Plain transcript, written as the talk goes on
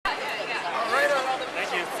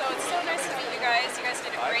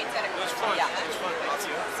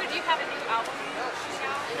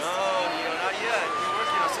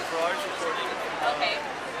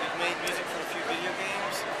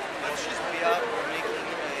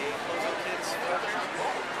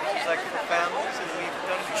like for families, and we've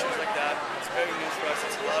done a few shows like that. It's very new for us.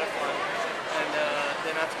 It's a lot of fun. And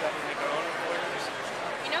then after that, we make our own recordings.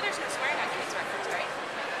 You know there's no swearing on kids' records, right?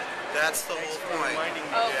 That's the whole point.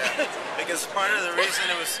 Oh. Yeah. Because part of the reason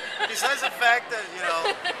it was, besides the fact that, you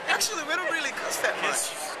know, actually we don't really cuss that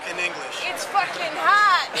much in English. It's fucking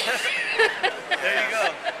hot! There you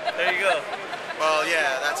go. There you go. Well,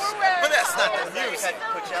 yeah, but that's not the news.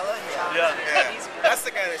 Coachella? Yeah. That's the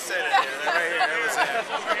guy that said it. Yeah, right here.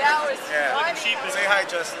 That was him. That was funny. Say hi,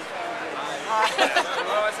 Justin.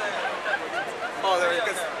 Oh, there it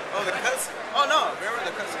is. Oh, the cuss. Oh no, remember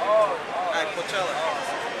the cuss? Oh, at Coachella.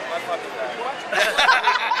 My fucking bad.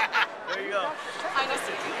 There you go. I know.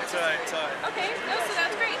 It's alright, it's alright. Okay, no, so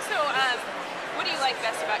that's great. So, what do you like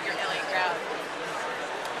best about your LA crowd?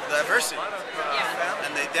 Diversity. Yeah.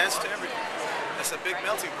 And they dance to everything. It's a big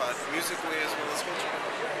melting pot, musically as well as culturally.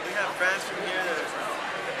 We have fans from here that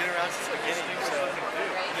have been around since the beginning, so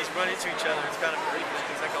we just run into each other. It's kind of pretty cool.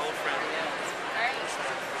 It's like an old friend. All right.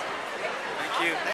 Thank you.